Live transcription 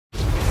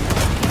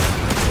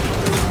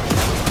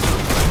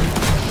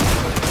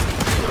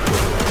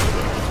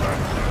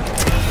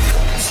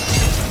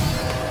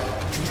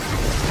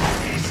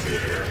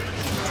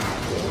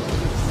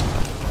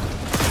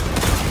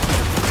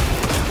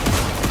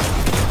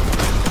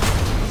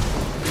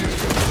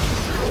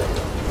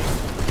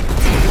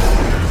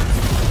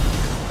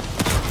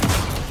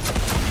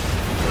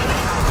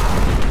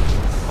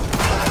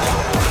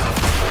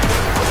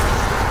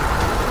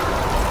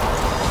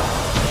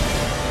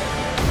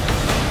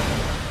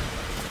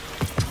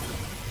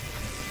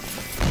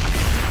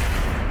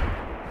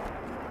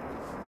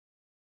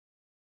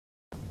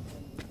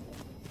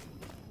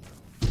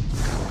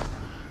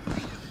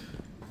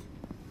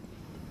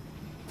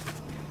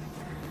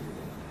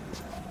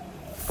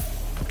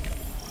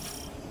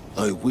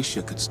I wish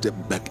I could step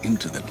back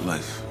into that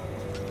life.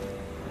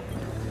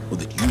 Or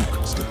that you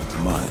could step into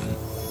mine.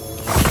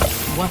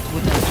 What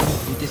would I do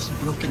for this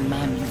broken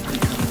man you've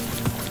become?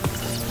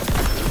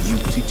 You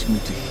teach me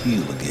to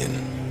heal again.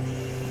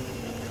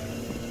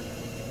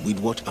 We'd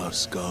watch our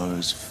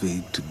scars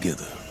fade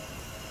together.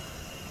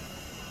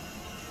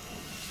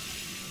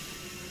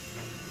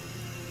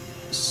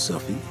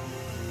 Safi?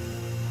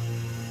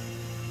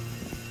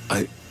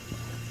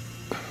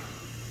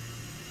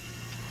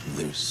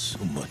 There's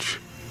so much.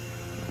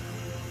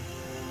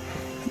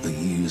 The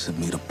years have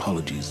made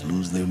apologies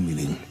lose their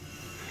meaning.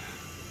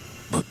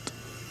 But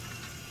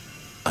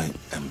I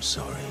am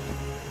sorry.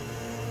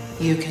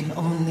 You can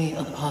only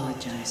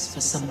apologize for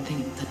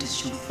something that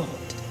is your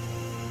fault.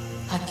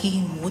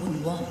 Hakim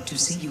wouldn't want to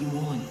see you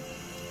mourn.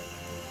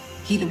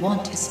 He'd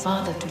want his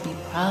father to be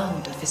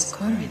proud of his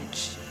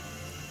courage,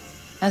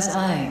 as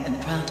I am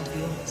proud of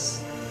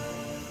yours.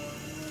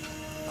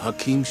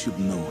 Hakim should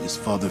know his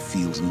father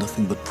feels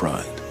nothing but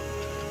pride.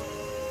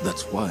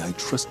 That's why I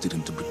trusted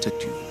him to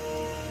protect you.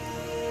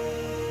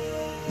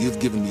 You've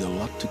given me a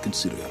lot to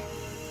consider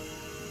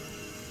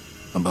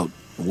about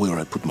where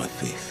I put my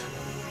faith.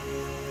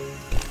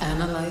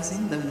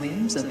 Analyzing the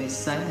whims of a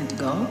silent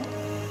god?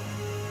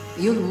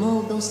 You'll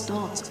mold those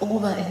thoughts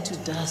over into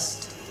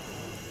dust.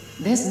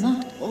 There's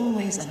not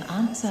always an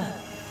answer.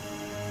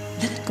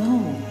 Let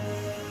go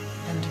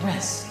and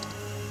rest.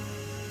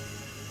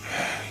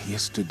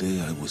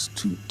 Yesterday I was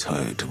too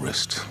tired to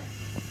rest.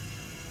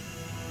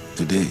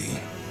 Today,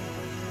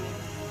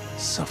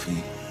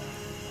 Safi,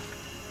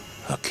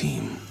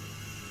 Hakim,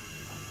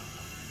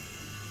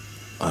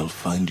 I'll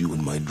find you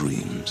in my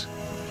dreams.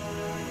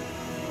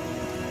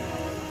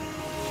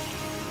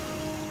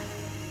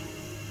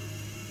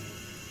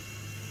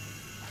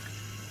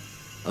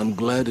 I'm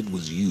glad it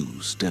was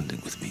you standing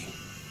with me.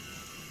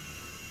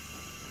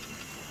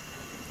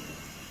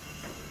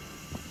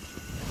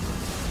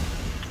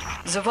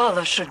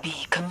 Zavala should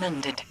be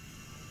commended.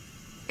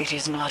 It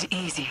is not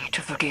easy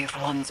to forgive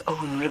one's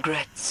own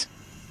regrets.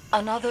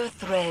 Another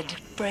thread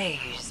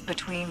frays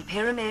between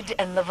Pyramid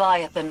and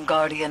Leviathan,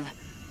 Guardian.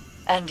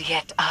 And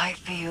yet I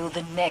feel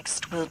the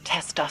next will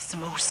test us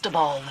most of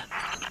all.